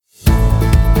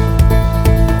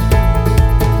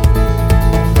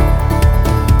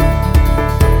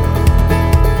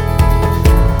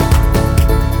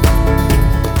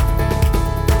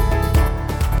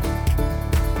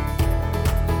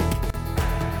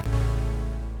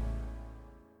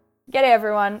G'day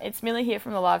everyone, it's Millie here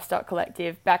from the Livestock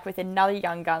Collective, back with another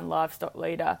young gun livestock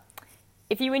leader.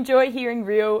 If you enjoy hearing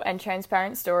real and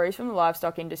transparent stories from the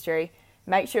livestock industry,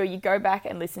 make sure you go back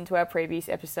and listen to our previous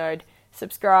episode,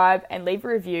 subscribe and leave a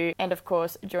review, and of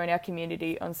course, join our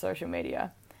community on social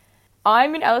media.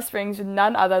 I'm in Alice Springs with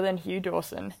none other than Hugh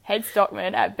Dawson, head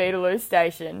stockman at Beetaloo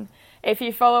Station. If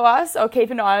you follow us or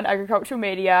keep an eye on agricultural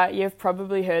media, you've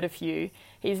probably heard of Hugh.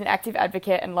 He's an active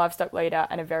advocate and livestock leader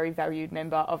and a very valued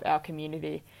member of our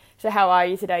community. So how are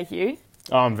you today, Hugh?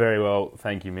 Oh, I'm very well,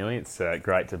 thank you, Millie. It's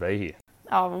great to be here.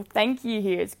 Oh, well, thank you,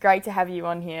 Hugh. It's great to have you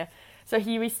on here. So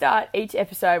here we start each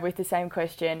episode with the same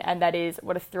question, and that is,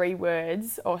 what are 3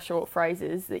 words or short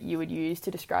phrases that you would use to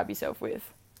describe yourself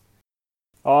with?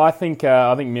 Oh, I think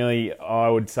Millie, I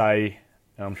would say,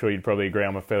 and I'm sure you'd probably agree,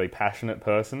 I'm a fairly passionate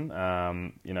person.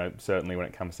 Certainly when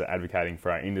it comes to advocating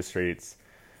for our industry, it's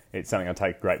something I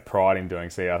take great pride in doing.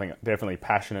 So yeah, I think definitely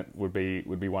passionate would be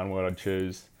one word I'd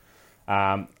choose.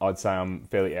 I'd say I'm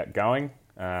fairly outgoing,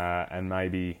 and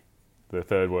maybe the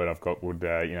third word I've got would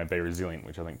be resilient,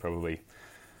 which I think probably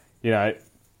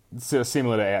sort of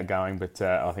similar to outgoing, but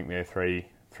I think there are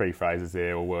three phrases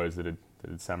there or words that'd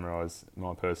summarise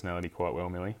my personality quite well,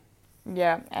 Millie.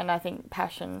 Yeah, and I think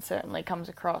passion certainly comes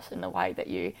across in the way that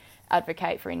you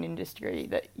advocate for an industry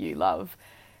that you love.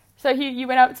 So Hugh, you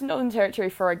went up to Northern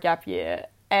Territory for a gap year,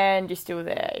 and you're still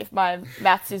there. If my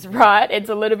maths is right,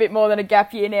 it's a little bit more than a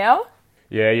gap year now.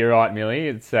 Yeah, you're right, Millie.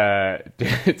 It's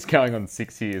it's going on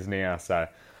 6 years now. So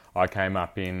I came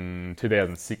up in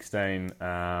 2016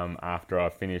 after I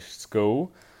finished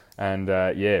school, and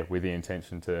with the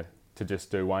intention to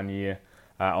just do 1 year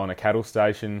on a cattle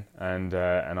station, and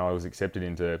I was accepted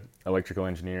into electrical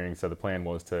engineering. So the plan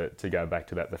was to go back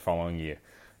to that the following year.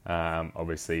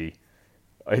 Obviously,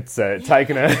 it's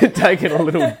taken a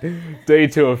little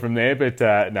detour from there, but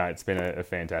no, it's been a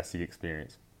fantastic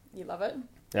experience. You love it?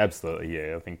 Absolutely,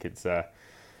 yeah. I think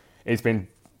it's been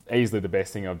easily the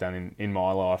best thing I've done in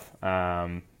my life.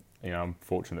 I'm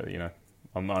fortunate that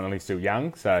I'm not only still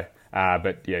young, so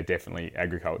but yeah, definitely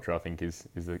agriculture I think is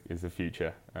the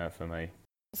future for me.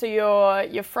 So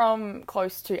you're from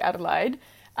close to Adelaide,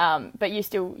 but you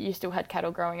still had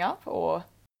cattle growing up, or?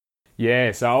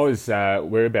 Yeah, so I was,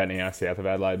 we're about an hour south of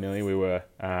Adelaide, Millie. We were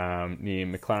near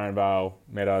McLaren Vale,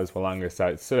 Meadows, Wollonga, so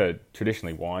it's sort of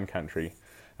traditionally wine country.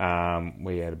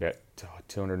 We had about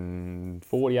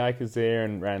 240 acres there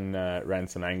and ran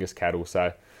some Angus cattle.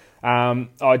 So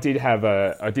I did have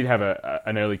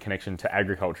an early connection to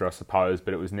agriculture, I suppose,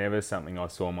 but it was never something I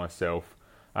saw myself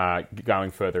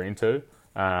going further into,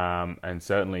 and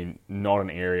certainly not an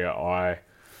area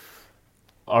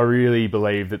I really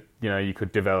believe that you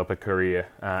could develop a career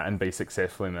and be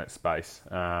successful in that space.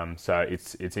 So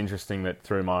it's interesting that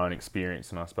through my own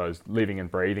experience and I suppose living and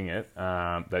breathing it,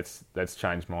 that's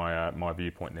changed my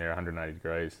viewpoint there 180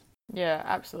 degrees. Yeah,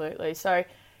 absolutely. So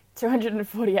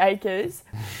 240 acres.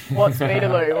 What's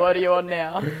Beetaloo? What are you on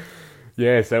now?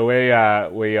 Yeah, so we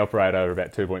operate over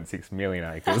about 2.6 million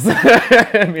acres,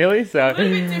 Millie. So a little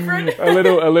bit different.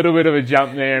 a little bit of a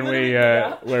jump there, and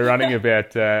we're running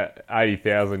about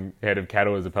 80,000 head of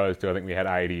cattle as opposed to I think we had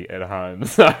 80 at home.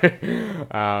 So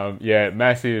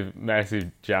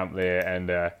massive jump there,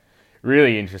 and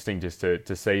really interesting just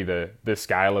to see the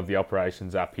scale of the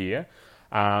operations up here.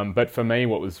 But for me,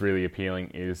 what was really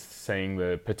appealing is seeing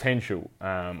the potential,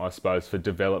 I suppose, for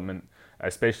development,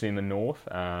 especially in the north.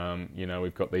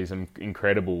 We've got these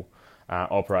incredible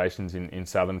operations in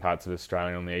southern parts of Australia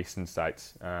and on the eastern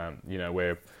states,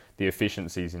 where the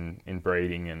efficiencies in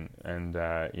breeding and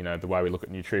the way we look at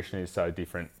nutrition is so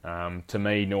different. To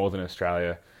me, Northern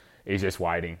Australia is just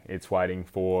waiting. It's waiting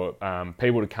for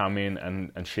people to come in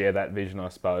and share that vision, I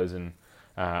suppose, and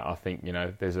I think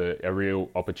there's a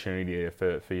real opportunity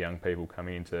there for young people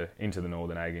coming into the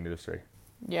northern ag industry.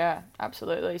 Yeah,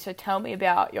 absolutely. So tell me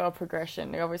about your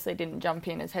progression. You obviously didn't jump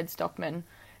in as head stockman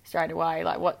straight away.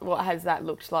 Like, what has that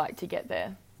looked like to get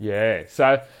there? Yeah.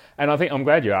 So, and I think I'm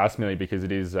glad you asked, Millie, because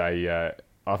it is I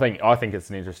think it's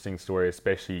an interesting story,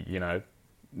 especially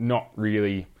not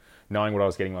really knowing what I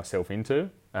was getting myself into.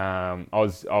 I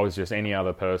was just any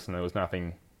other person. There was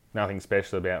nothing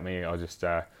special about me. I just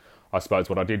I suppose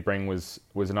what I did bring was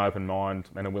an open mind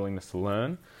and a willingness to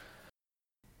learn.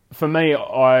 For me,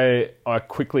 I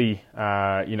quickly,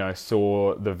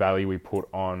 saw the value we put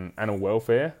on animal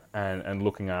welfare and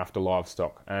looking after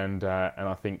livestock, and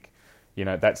I think,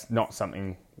 that's not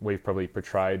something we've probably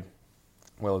portrayed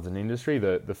well as an industry.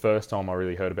 The first time I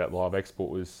really heard about live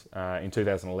export was in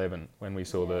 2011 when we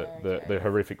saw the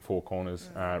horrific Four Corners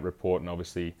report, and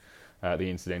obviously the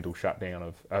incidental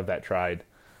shutdown of that trade.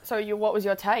 So what was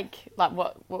your take? Like,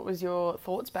 what was your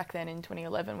thoughts back then in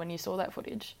 2011 when you saw that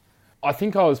footage? I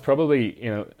think I was probably,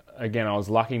 again, I was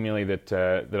lucky merely that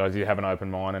I did have an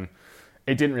open mind, and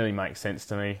it didn't really make sense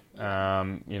to me.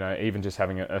 Even just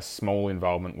having a small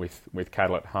involvement with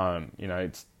cattle at home,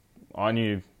 I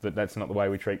knew that that's not the way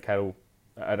we treat cattle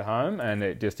at home, and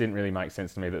it just didn't really make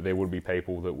sense to me that there would be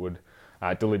people that would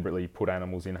deliberately put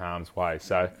animals in harm's way.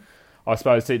 So I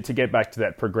suppose to get back to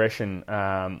that progression,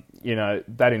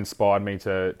 that inspired me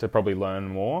to probably learn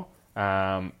more,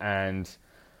 and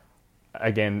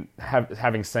again,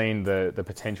 having seen the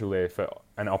potential there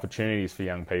and opportunities for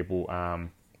young people,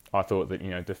 I thought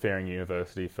that deferring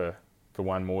university for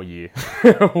one more year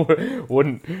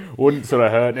wouldn't sort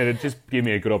of hurt, and it'd just give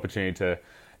me a good opportunity to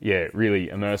really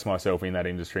immerse myself in that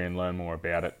industry and learn more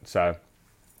about it. So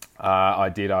I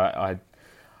did. I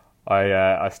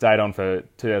stayed on for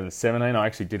 2017. I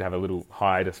actually did have a little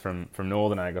hiatus from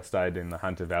Northern Ag. I stayed in the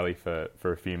Hunter Valley for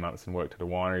a few months and worked at a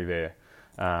winery there,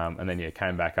 and then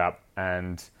came back up,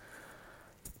 and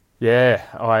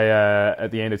I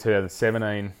at the end of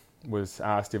 2017 was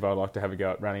asked if I'd like to have a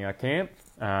go at running our camp,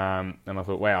 and I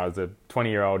thought, wow, as a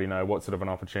 20-year-old, what sort of an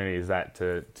opportunity is that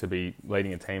to be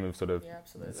leading a team of sort of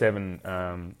seven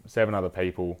other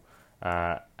people.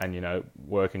 And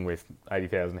working with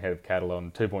 80,000 head of cattle on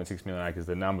 2.6 million acres,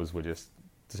 the numbers were just,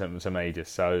 to me,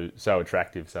 just so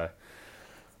attractive. So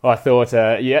I thought,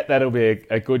 that'll be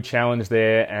a good challenge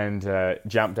there, and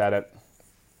jumped at it.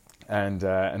 And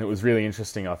it was really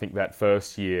interesting. I think that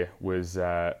first year was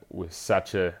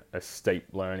such a steep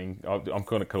learning. I'm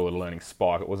going to call it a learning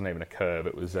spike. It wasn't even a curve.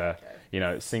 It was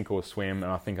sink or swim.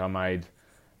 And I think I made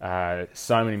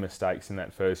so many mistakes in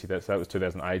that first year. So that was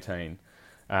 2018.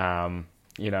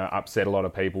 Upset a lot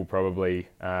of people probably.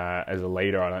 As a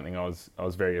leader, I don't think I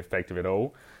was very effective at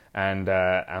all. And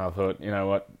I thought,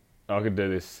 what, I could do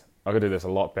this a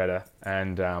lot better.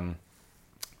 And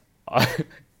I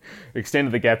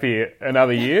extended the gap year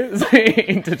another year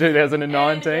into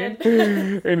 2019.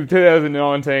 Into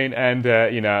 2019, and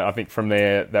I think from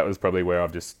there that was probably where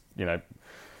I've just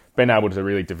been able to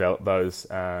really develop those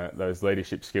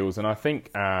leadership skills. And I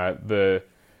think the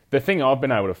thing I've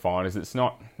been able to find is it's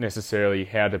not necessarily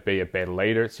how to be a better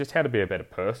leader, it's just how to be a better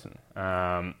person.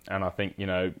 And I think,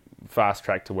 fast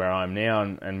track to where I am now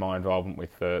and my involvement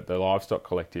with the Livestock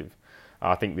Collective,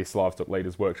 I think this Livestock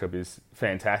Leaders Workshop is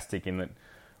fantastic in that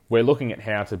we're looking at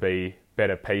how to be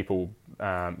better people,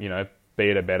 be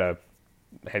it a better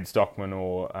head stockman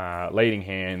or leading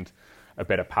hand, a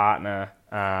better partner,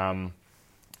 and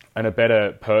a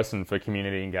better person for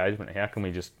community engagement. How can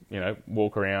we just,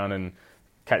 walk around and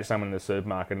catch someone in the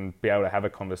supermarket and be able to have a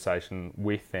conversation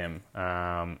with them.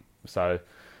 I've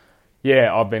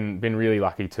been really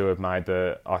lucky to have made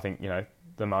the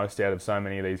most out of so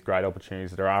many of these great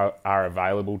opportunities that are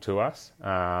available to us.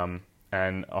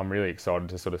 And I'm really excited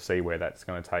to sort of see where that's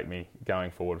going to take me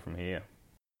going forward from here.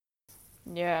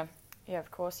 Yeah, of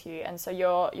course, Hugh. And so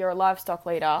you're a livestock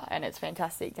leader, and it's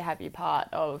fantastic to have you part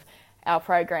of our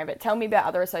program. But tell me about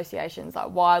other associations like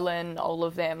Wylan, all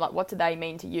of them. Like, what do they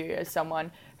mean to you as someone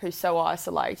who's so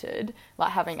isolated,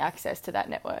 like having access to that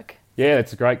network? Yeah,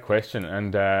 it's a great question,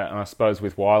 and I suppose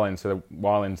with Wylan, so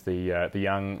Wylan's the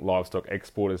Young Livestock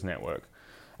Exporters Network.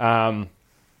 For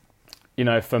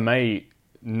me,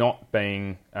 not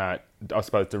being, I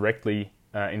suppose, directly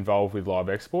involved with live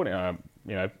export, on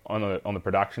the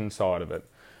production side of it,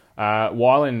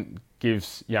 Wylan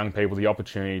gives young people the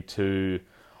opportunity to,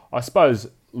 I suppose,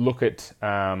 look at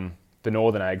the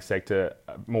Northern Ag sector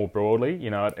more broadly.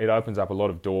 It opens up a lot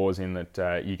of doors in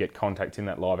that you get contacts in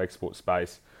that live export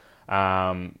space,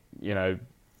 whether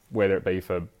it be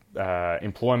for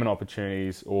employment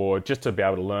opportunities or just to be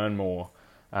able to learn more.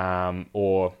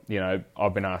 Or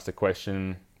I've been asked a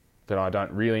question that I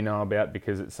don't really know about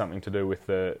because it's something to do with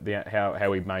how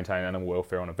we maintain animal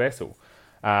welfare on a vessel.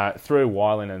 Through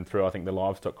Wylan and through, I think, the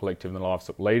Livestock Collective and the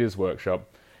Livestock Leaders Workshop,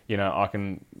 I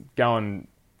can go and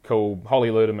call Holly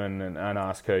Ludeman and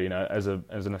ask her, as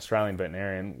an Australian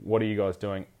veterinarian, what are you guys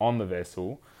doing on the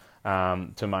vessel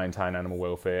to maintain animal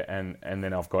welfare? And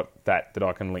then I've got that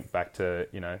I can link back to,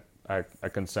 a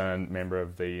concerned member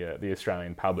of the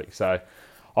Australian public. So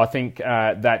I think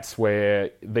that's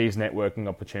where these networking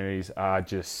opportunities are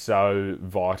just so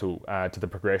vital to the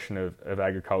progression of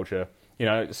agriculture.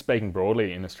 Speaking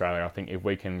broadly in Australia, I think if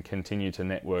we can continue to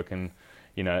network and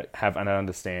have an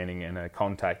understanding and a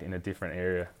contact in a different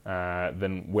area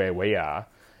than where we are,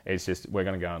 it's just we're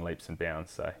going to go in leaps and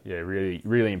bounds. So really,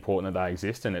 really important that they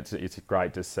exist, and it's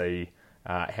great to see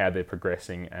how they're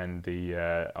progressing and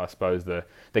I suppose the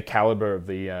calibre of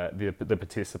the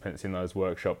participants in those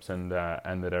workshops and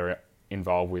that are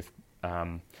involved with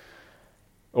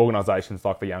organisations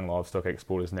like the Young Livestock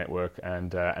Exporters Network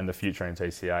and the Future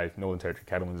NTCA, Northern Territory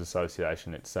Cattlemen's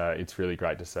Association. It's really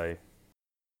great to see.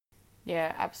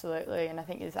 Yeah, absolutely. And I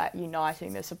think is that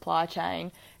uniting the supply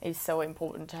chain is so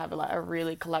important to have a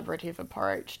really collaborative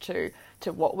approach to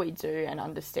what we do and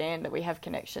understand that we have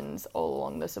connections all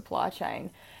along the supply chain.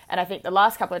 And I think the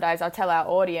last couple of days, I'll tell our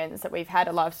audience that we've had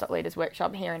a Livestock Leaders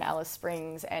Workshop here in Alice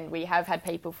Springs, and we have had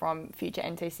people from Future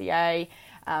NTCA.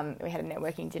 We had a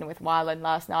networking dinner with Wyland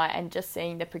last night, and just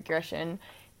seeing the progression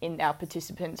in our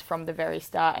participants from the very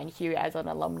start, and Hugh as an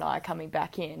alumni coming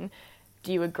back in.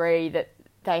 Do you agree that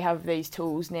they have these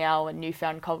tools now and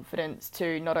newfound confidence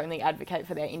to not only advocate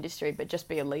for their industry, but just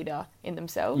be a leader in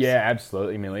themselves? Yeah,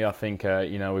 absolutely, Millie. I think,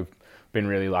 we've been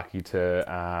really lucky to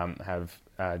have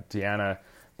Deanna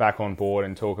back on board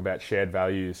and talk about shared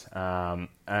values.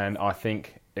 And I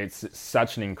think it's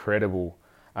such an incredible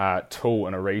tool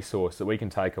and a resource that we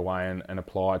can take away and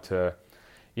apply to,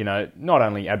 not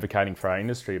only advocating for our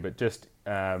industry, but just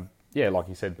like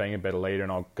you said, being a better leader.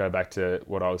 And I'll go back to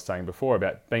what I was saying before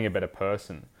about being a better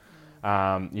person.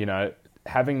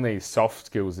 Having these soft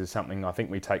skills is something I think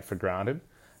we take for granted.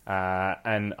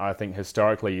 And I think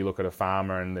historically you look at a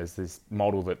farmer and there's this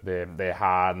model that they're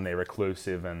hard and they're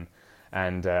reclusive and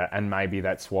maybe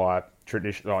that's why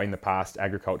in the past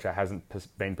agriculture hasn't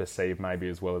been perceived maybe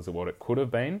as well as what it could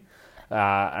have been.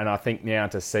 And I think now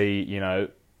to see,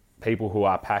 people who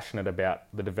are passionate about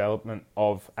the development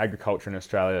of agriculture in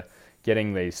Australia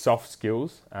getting these soft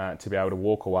skills to be able to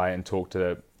walk away and talk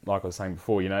to, like I was saying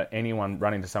before, anyone,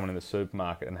 run into someone in the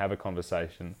supermarket and have a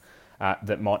conversation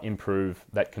that might improve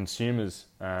that consumer's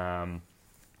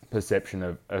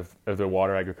perception of the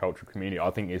wider agricultural community, I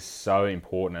think is so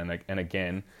important and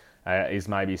again, is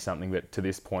maybe something that to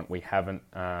this point we haven't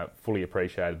fully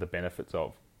appreciated the benefits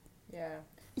of. Yeah.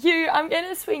 Hugh, I'm going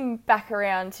to swing back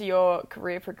around to your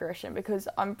career progression because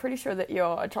I'm pretty sure that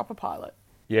you're a chopper pilot.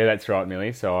 Yeah, that's right,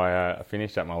 Millie. So I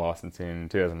finished up my licence in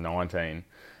 2019.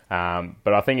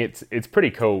 But I think it's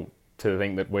pretty cool to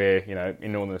think that we're,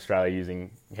 in Northern Australia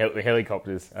using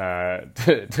helicopters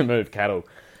to move cattle.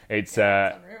 It's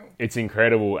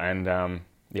incredible. And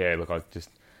I just,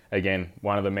 again,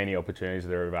 one of the many opportunities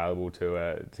that are available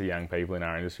to young people in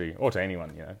our industry, or to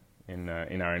anyone, in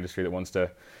our industry that wants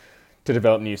to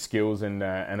develop new skills and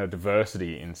a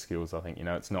diversity in skills. I think,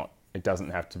 it doesn't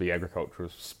have to be agricultural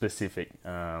specific.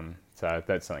 So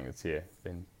that's something that's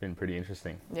been pretty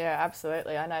interesting. Yeah,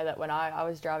 absolutely. I know that when I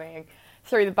was driving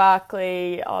through the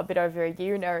Barkly a bit over a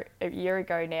year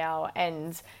ago now,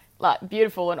 and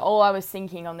beautiful, and all I was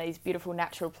thinking on these beautiful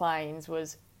natural plains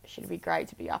was, should it be great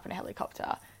to be up in a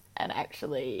helicopter and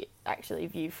actually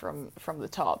view from the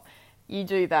top. You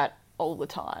do that all the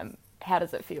time. How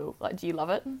does it feel? Do you love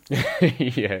it?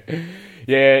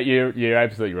 Yeah, you're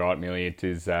absolutely right, Millie. It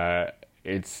is.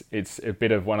 It's a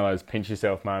bit of one of those pinch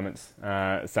yourself moments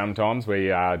sometimes where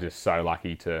you are just so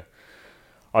lucky to,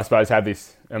 I suppose, have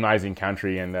this amazing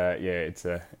country, and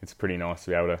it's pretty nice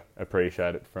to be able to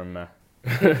appreciate it from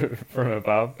from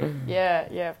above.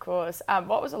 Yeah, of course.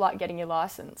 What was it like getting your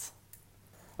license?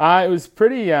 It was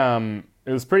pretty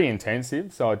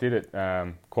intensive. So I did it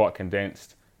quite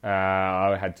condensed.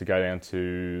 I had to go down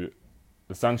to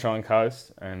the Sunshine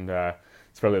Coast, and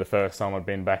it's probably the first time I'd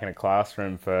been back in a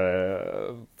classroom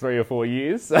for 3 or 4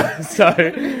 years. So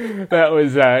that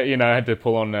was, I had to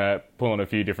pull on a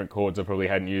few different chords I probably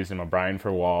hadn't used in my brain for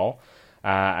a while,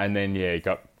 and then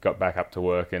got back up to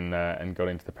work and got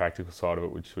into the practical side of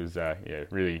it, which was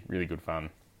really really good fun.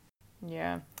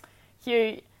 Yeah,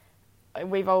 Hugh,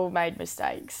 we've all made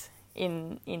mistakes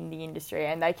in the industry,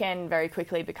 and they can very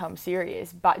quickly become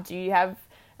serious. But do you have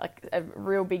a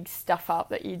real big stuff up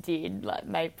that you did,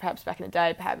 maybe perhaps back in the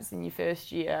day, perhaps in your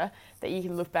first year, that you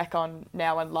can look back on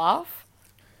now and laugh?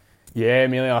 Yeah,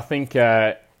 Amelia, I think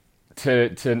to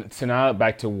nail it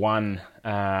back to one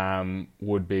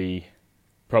would be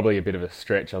probably a bit of a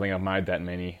stretch. I think I've made that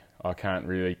many I can't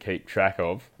really keep track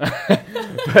of.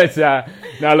 But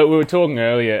no, look, we were talking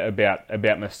earlier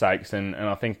about mistakes, and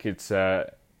I think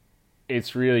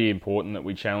it's really important that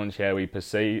we challenge how we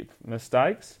perceive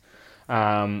mistakes.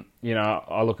 I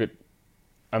look at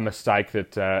a mistake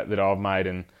that I've made,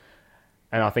 and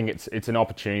I think it's an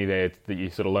opportunity there that you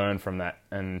sort of learn from that,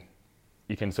 and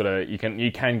you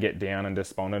can get down and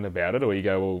despondent about it, or you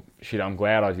go, well, shit, I'm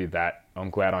glad I did that. I'm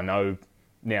glad I know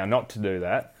now not to do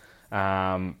that.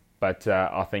 But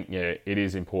I think it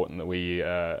is important that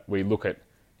we look at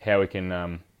how we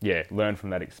can learn from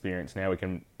that experience and how we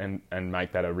can and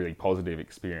make that a really positive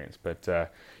experience.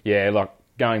 But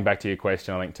going back to your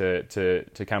question, I think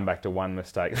to come back to one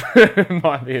mistake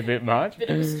might be a bit much. Bit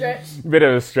of a stretch. Bit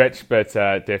of a stretch, but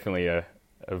definitely a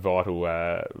vital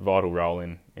role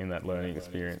in that learning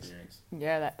experience.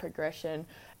 Yeah, that progression.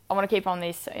 I want to keep on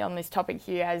this topic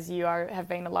here, as you have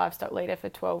been a livestock leader for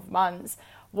 12 months.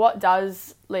 What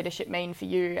does leadership mean for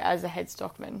you as a head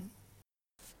stockman?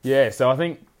 Yeah, so I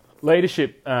think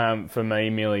leadership for me,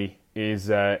 Millie, is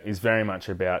very much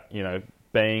about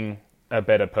being a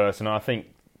better person. I think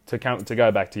to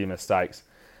go back to your mistakes,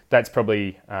 that was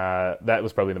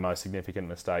probably the most significant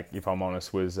mistake, if I'm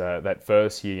honest, was that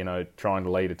first year. Trying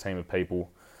to lead a team of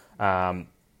people, I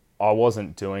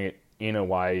wasn't doing it in a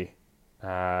way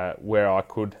where I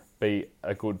could be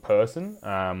a good person.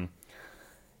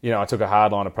 I took a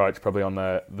hardline approach probably on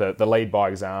the lead by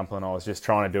example, and I was just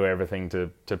trying to do everything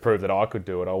to prove that I could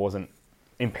do it. I wasn't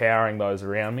empowering those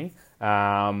around me.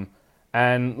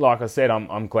 And like I said,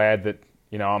 I'm glad that,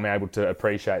 I'm able to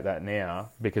appreciate that now,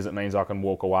 because it means I can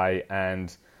walk away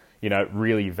and,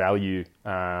 really value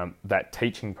that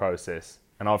teaching process.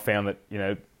 And I've found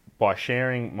that, by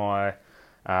sharing my,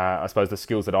 I suppose, the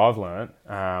skills that I've learned,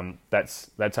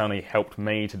 that's only helped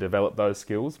me to develop those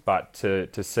skills, but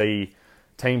to see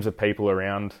teams of people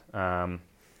around me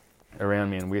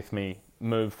and with me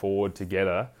move forward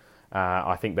together,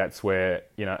 I think that's where,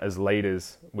 as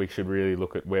leaders, we should really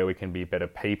look at where we can be better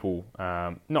people,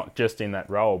 not just in that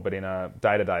role, but in our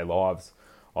day-to-day lives,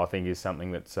 I think is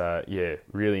something that's,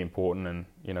 really important. And,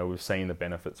 we've seen the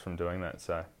benefits from doing that.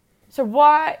 So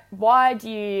why do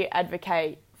you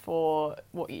advocate for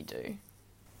what you do?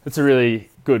 That's a really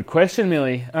good question,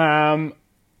 Millie.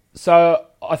 So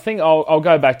I think I'll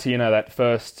go back to, that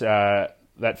first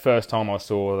time I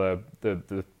saw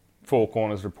the Four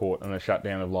Corners report and the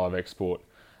shutdown of live export,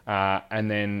 and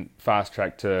then fast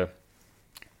track to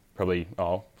probably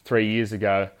 3 years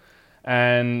ago,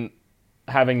 and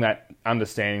having that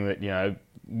understanding that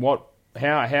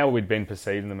how we'd been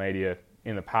perceived in the media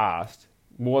in the past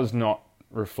was not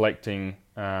reflecting,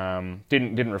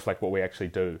 didn't reflect what we actually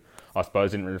do. I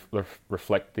suppose didn't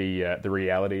reflect the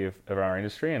reality of our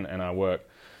industry and our work,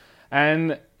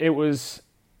 and it was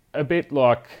a bit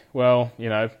like,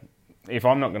 if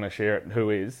I'm not going to share it, who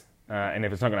is? And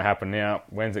if it's not going to happen now,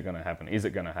 when's it going to happen? Is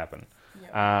it going to happen?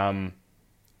 Yep.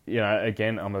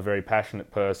 Again, I'm a very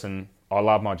passionate person. I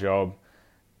love my job.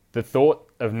 The thought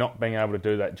of not being able to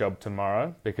do that job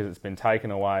tomorrow because it's been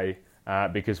taken away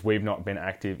because we've not been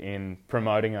active in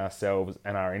promoting ourselves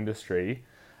and our industry,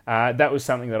 that was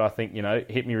something that I think,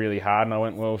 hit me really hard. And I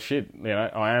went, well, shit,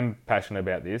 I am passionate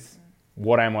about this.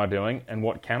 What am I doing and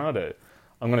what can I do?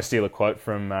 I'm going to steal a quote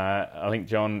from, I think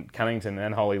John Cunnington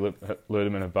and Holly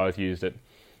Ludeman have both used it.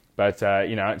 But,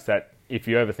 it's that if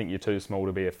you ever think you're too small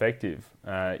to be effective,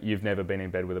 you've never been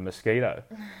in bed with a mosquito.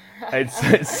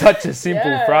 It's such a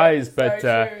simple phrase, but,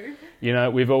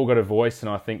 we've all got a voice, and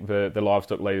I think the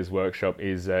Livestock Leaders Workshop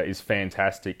is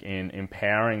fantastic in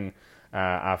empowering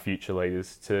our future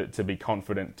leaders to be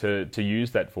confident, to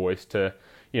use that voice, to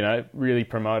really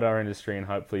promote our industry and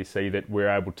hopefully see that we're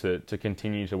able to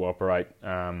continue to operate,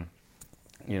 for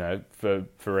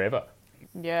forever.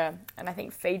 Yeah, and I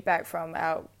think feedback from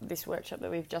this workshop that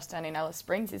we've just done in Alice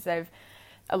Springs is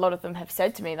a lot of them have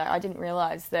said to me that I didn't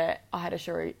realise that I had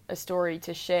a story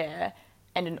to share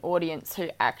and an audience who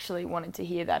actually wanted to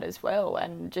hear that as well,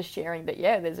 and just sharing that,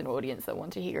 there's an audience that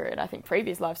want to hear it. I think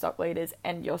previous livestock leaders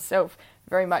and yourself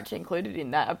very much included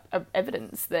in that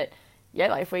evidence that,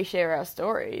 if we share our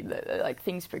story, that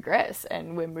things progress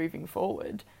and we're moving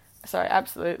forward. So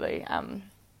absolutely.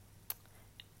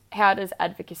 How does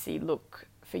advocacy look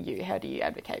for you? How do you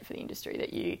advocate for the industry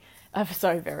that you are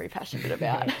so very passionate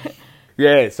about?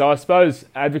 So I suppose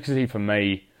advocacy for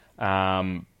me,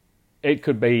 it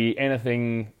could be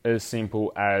anything as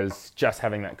simple as just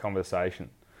having that conversation,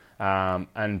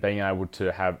 and being able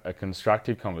to have a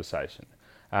constructive conversation.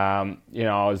 I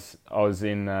was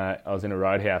in a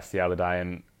roadhouse the other day,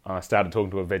 and I started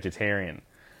talking to a vegetarian.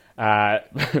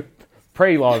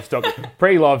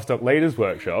 Pre-livestock leaders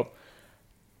workshop,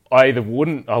 I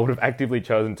would have actively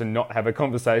chosen to not have a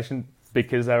conversation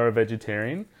because they were a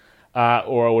vegetarian,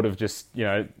 or I would have just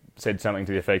said something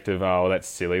to the effect of, "Oh, that's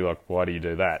silly. Like, why do you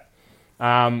do that?"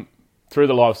 Through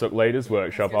the livestock leaders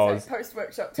workshop,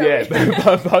 post-workshop.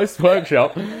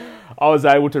 Post-workshop, I was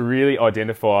able to really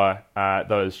identify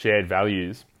those shared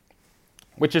values,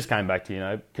 which just came back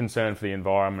to, concern for the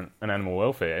environment and animal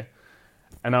welfare.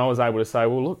 And I was able to say,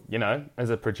 well, look,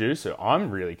 as a producer, I'm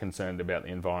really concerned about the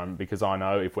environment because I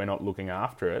know if we're not looking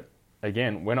after it,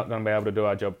 again, we're not going to be able to do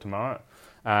our job tomorrow.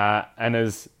 And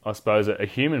as, I suppose, a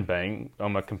human being,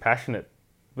 I'm a compassionate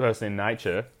person in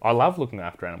nature, I love looking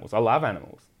after animals. I love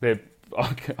animals.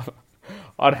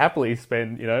 I'd happily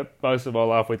spend, most of my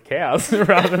life with cows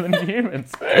rather than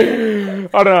humans. I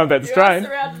don't know if that's strange.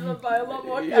 You are surrounded by a lot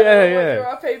more cattle than you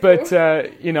are people. But,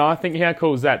 I think how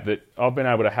cool is that I've been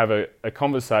able to have a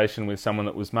conversation with someone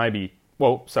that was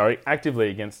actively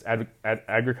against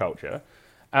agriculture,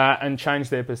 and change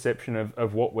their perception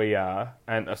of what we are,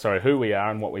 who we are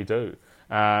and what we do.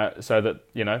 So that,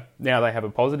 now they have a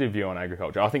positive view on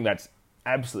agriculture. I think that's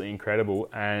absolutely incredible,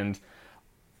 and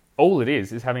all it is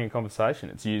having a conversation.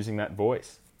 It's using that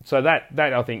voice. So that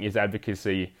I think is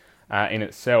advocacy in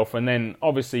itself. And then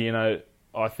obviously,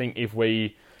 I think if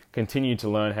we continue to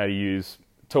learn how to use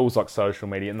tools like social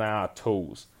media, and they are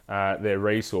tools, they're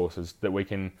resources that we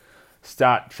can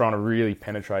start trying to really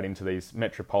penetrate into these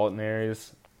metropolitan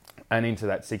areas and into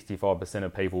that 65%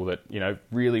 of people that,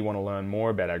 really want to learn more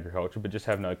about agriculture but just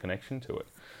have no connection to it.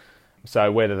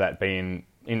 So whether that be in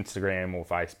Instagram or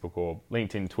Facebook or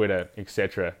LinkedIn, Twitter,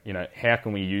 etc., how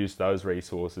can we use those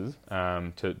resources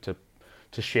to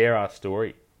share our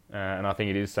story? And I think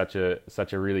it is such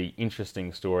a really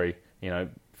interesting story,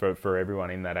 for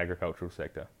everyone in that agricultural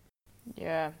sector.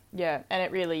 Yeah, and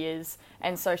it really is.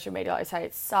 And social media, like I say,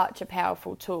 it's such a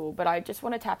powerful tool, but I just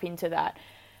want to tap into that.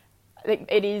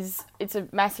 It's a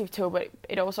massive tool, but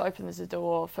it also opens the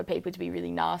door for people to be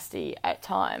really nasty at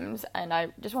times. And I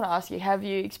just want to ask you, have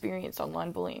you experienced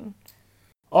online bullying?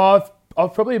 I've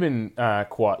probably been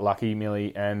quite lucky,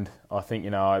 Millie, and I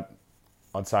think, I'd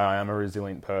say I am a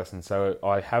resilient person, so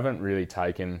I haven't really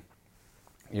taken,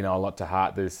 a lot to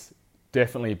heart. There's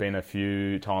definitely been a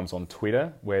few times on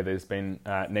Twitter where there's been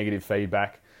negative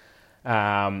feedback,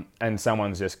 and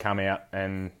someone's just come out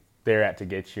and they're out to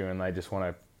get you and they just want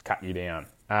to cut you down.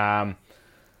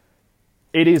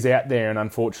 It is out there, and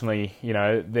unfortunately,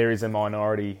 there is a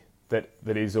minority that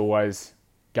is always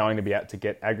going to be out to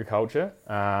get agriculture,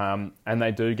 and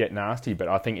they do get nasty, but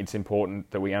I think it's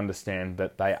important that we understand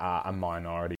that they are a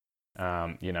minority.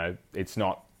 It's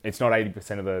not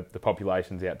 80% of the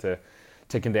population's out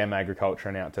to condemn agriculture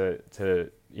and out to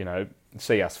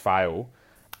see us fail.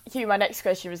 Hugh, my next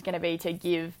question was going to be to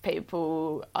give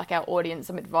people, like our audience,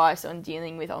 some advice on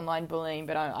dealing with online bullying,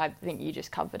 but I think you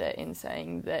just covered it in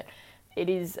saying that it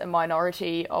is a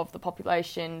minority of the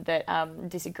population that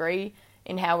disagree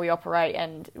in how we operate,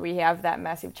 and we have that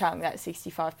massive chunk, that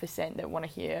 65% that want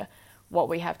to hear what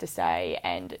we have to say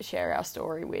and share our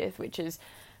story with, which is,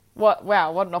 what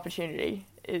an opportunity.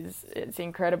 It's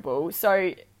incredible.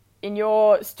 So in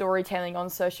your storytelling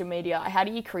on social media, how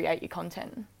do you create your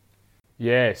content?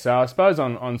 Yeah, so I suppose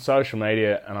on social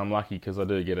media, and I'm lucky because I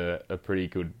do get a pretty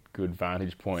good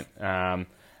vantage point,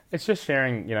 it's just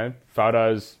sharing,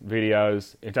 photos,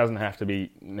 videos. It doesn't have to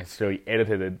be necessarily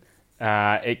edited.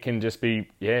 It can just be,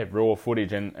 raw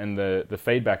footage, and the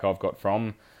feedback I've got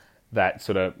from that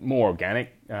sort of more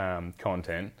organic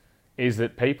content is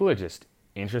that people are just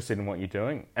interested in what you're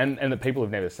doing, and that people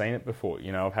have never seen it before.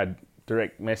 I've had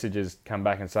direct messages come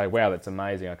back and say, wow, that's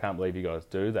amazing. I can't believe you guys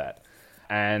do that.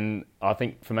 And I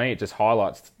think for me, it just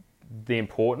highlights the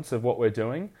importance of what we're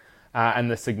doing and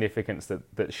the significance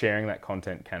that sharing that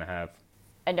content can have.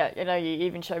 And you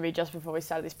even showed me just before we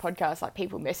started this podcast, like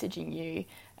people messaging you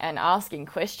and asking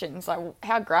questions. Like,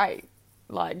 how great!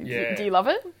 Like, do you love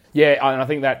it? Yeah, and I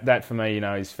think that for me,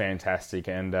 is fantastic.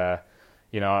 And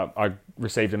I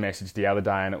received a message the other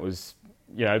day, and it was,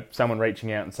 someone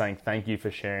reaching out and saying thank you for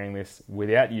sharing this.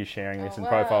 Without you sharing this, and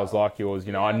profiles like yours,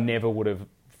 I never would have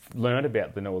learned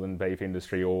about the northern beef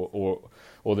industry or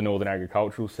the northern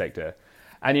agricultural sector.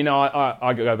 And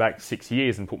I go back 6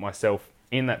 years and put myself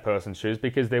in that person's shoes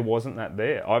because there wasn't that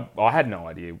there. I had no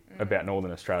idea about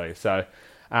Northern Australia, so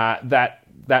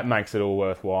that makes it all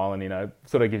worthwhile, and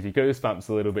sort of gives you goosebumps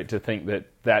a little bit to think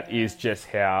that is just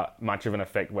how much of an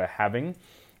effect we're having,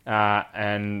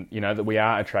 and that we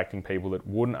are attracting people that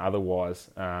wouldn't otherwise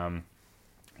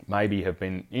maybe have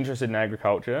been interested in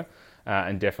agriculture.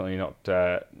 And definitely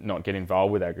not get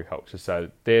involved with agriculture. So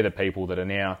they're the people that are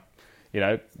now,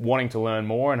 wanting to learn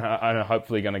more and are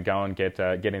hopefully going to go and get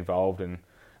involved and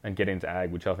get into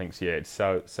ag, which I think it's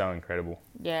so incredible.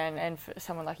 Yeah, and for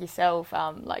someone like yourself,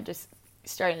 like just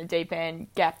straight in the deep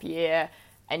end, gap year,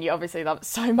 and you obviously love it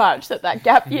so much that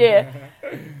gap year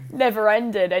never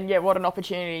ended. And what an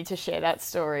opportunity to share that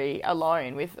story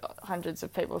alone with hundreds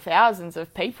of people, thousands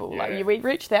of people. Yeah. Like we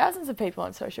reach thousands of people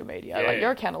on social media. Yeah. Like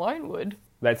your account alone would.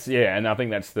 And I think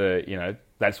that's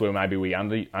that's where maybe we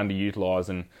underutilise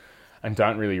and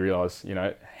don't really realise,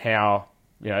 how,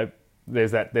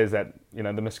 there's that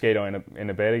the mosquito in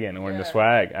a bed again, or in the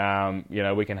swag.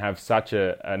 We can have such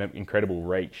an incredible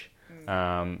reach.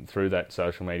 through that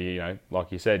social media. You know,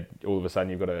 like you said, all of a sudden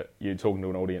you're talking to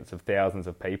an audience of thousands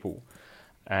of people,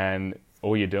 and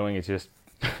all you're doing is just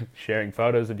sharing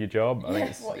photos of your job. I think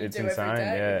it's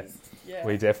insane. Yeah,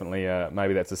 we definitely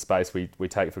maybe that's a space we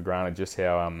take for granted, just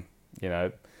how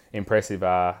impressive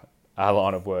our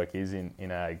line of work is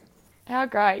in ag. How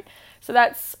great! So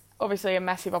that's obviously a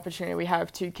massive opportunity we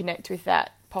have to connect with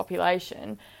that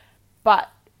population. But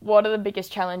what are the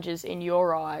biggest challenges in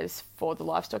your eyes for the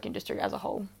livestock industry as a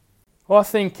whole? Well,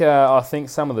 I think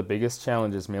some of the biggest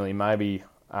challenges, Millie, maybe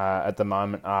at the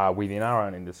moment are within our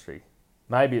own industry.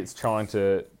 Maybe it's trying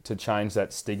to change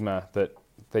that stigma that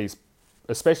these,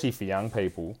 especially for young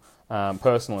people,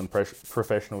 personal and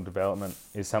professional development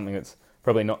is something that's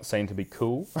probably not seen to be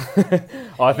cool,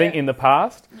 I think, in the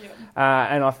past.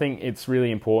 And I think it's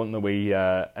really important that we,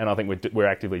 and I think we're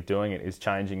actively doing it, is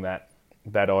changing that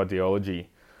ideology.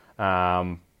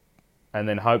 And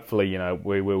then hopefully,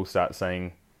 we will start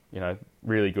seeing,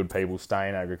 really good people stay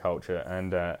in agriculture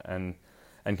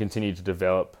and continue to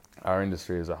develop our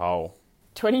industry as a whole.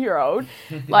 20-year-old,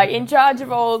 like in charge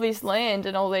of all this land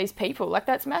and all these people, like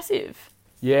that's massive.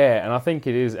 Yeah, and I think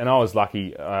it is. And I was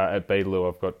lucky at Beetaloo.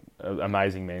 I've got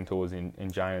amazing mentors in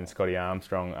Jane and Scotty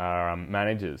Armstrong, our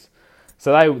managers.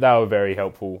 So they were very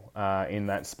helpful in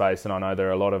that space. And I know there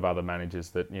are a lot of other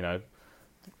managers that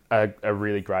are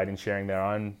really great in sharing their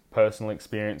own personal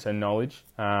experience and knowledge.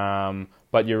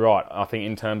 But you're right. I think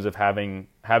in terms of having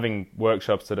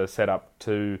workshops that are set up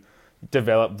to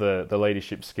develop the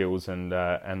leadership skills and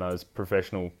those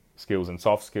professional skills and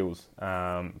soft skills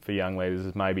for young leaders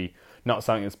is maybe not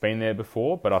something that's been there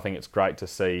before, but I think it's great to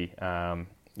see, even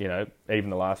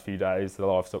the last few days, the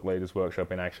Livestock Leaders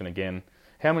Workshop in action again.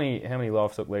 How many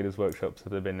Livestock Leaders Workshops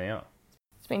have there been now?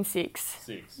 It's been 6.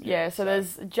 Yeah, so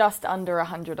there's just under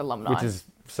 100 alumni. Which is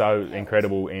so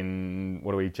incredible in,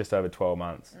 just over 12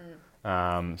 months.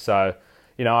 So,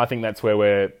 I think that's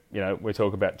where we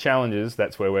talk about challenges,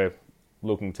 that's where we're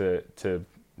looking to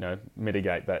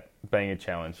mitigate that being a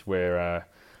challenge. We're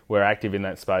active in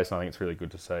that space, and I think it's really good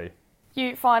to see.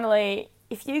 Finally,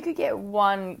 if you could get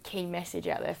one key message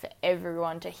out there for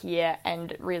everyone to hear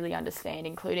and really understand,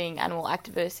 including animal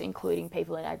activists, including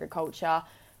people in agriculture,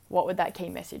 what would that key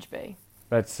message be?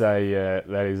 That is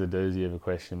a doozy of a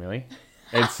question, Millie.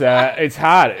 It's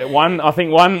hard. One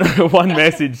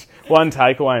message, one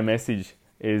takeaway message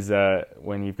is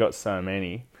when you've got so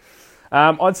many.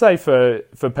 I'd say for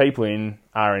people in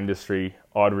our industry,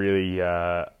 I'd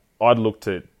look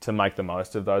to make the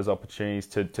most of those opportunities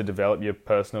to develop your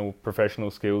personal,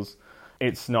 professional skills.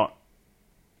 It's not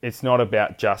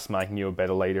about just making you a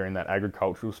better leader in that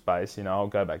agricultural space. I'll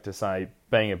go back to say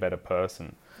being a better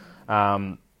person.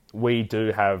 We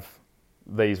do have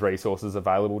these resources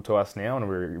available to us now, and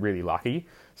we're really lucky.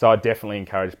 So I definitely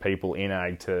encourage people in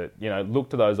ag to look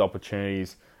to those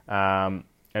opportunities and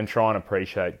try and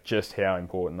appreciate just how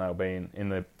important they'll be in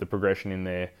the progression in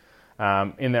their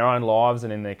own lives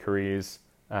and in their careers.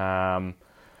 And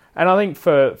I think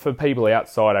for people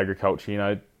outside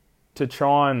agriculture, to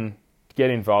try and get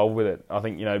involved with it. I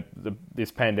think,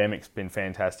 this pandemic's been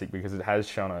fantastic because it has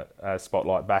shone a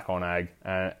spotlight back on ag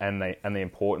and the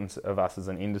importance of us as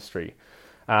an industry.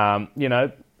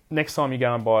 Next time you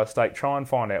go and buy a steak, try and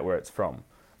find out where it's from.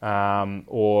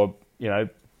 Or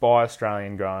buy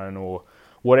Australian grown or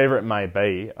whatever it may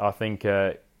be. I think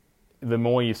the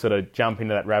more you sort of jump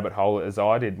into that rabbit hole, as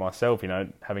I did myself,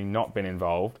 having not been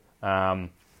involved,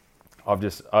 I've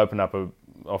just opened up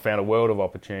I found a world of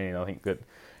opportunity, and I think that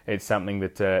it's something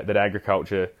that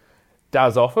agriculture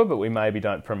does offer, but we maybe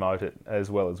don't promote it as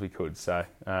well as we could. So,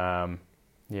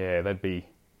 that'd be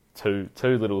two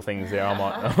little things there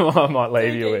I might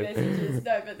leave you with. Messages.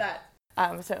 No, but that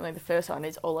certainly the first one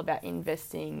is all about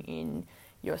investing in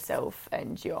yourself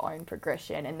and your own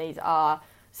progression, and these are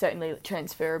certainly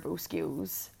transferable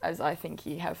skills, as I think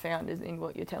you have found in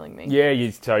what you're telling me. Yeah,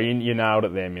 you nailed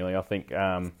it there, Millie. I think,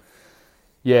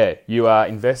 you are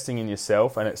investing in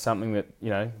yourself, and it's something that,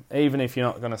 even if you're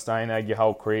not going to stay in ag your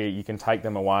whole career, you can take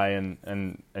them away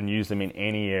and use them in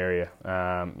any area.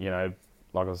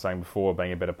 Like I was saying before,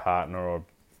 being a better partner or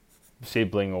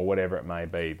sibling or whatever it may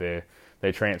be,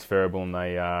 they're transferable, and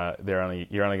you're only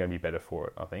going to be better for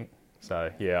it, I think.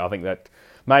 So I think that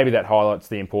maybe that highlights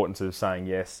the importance of saying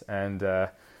yes and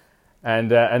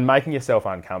making yourself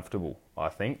uncomfortable. I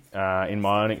think in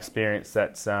my own experience,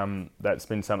 that's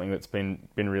been something that's been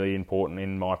really important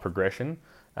in my progression,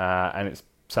 and it's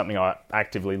something I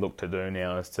actively look to do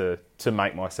now, is to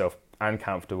make myself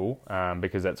uncomfortable,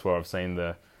 because that's where I've seen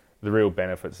the real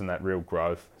benefits and that real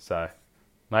growth. So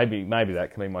maybe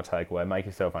that can be my takeaway: make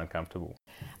yourself uncomfortable.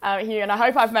 Hugh, and I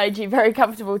hope I've made you very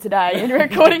comfortable today in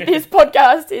recording this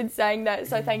podcast in saying that.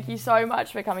 So thank you so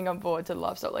much for coming on board to the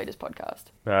Livestock Leaders podcast.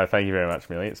 Thank you very much,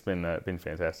 Millie. It's been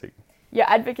fantastic. Your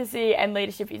advocacy and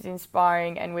leadership is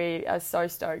inspiring, and we are so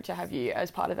stoked to have you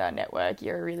as part of our network.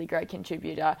 You're a really great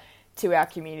contributor to our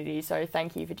community, so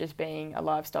thank you for just being a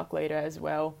livestock leader as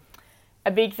well.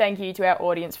 A big thank you to our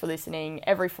audience for listening.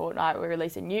 Every fortnight we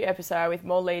release a new episode with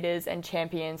more leaders and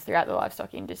champions throughout the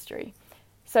livestock industry.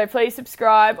 So please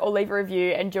subscribe or leave a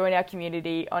review and join our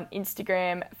community on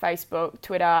Instagram, Facebook,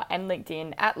 Twitter and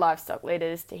LinkedIn at Livestock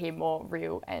Leaders to hear more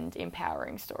real and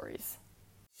empowering stories.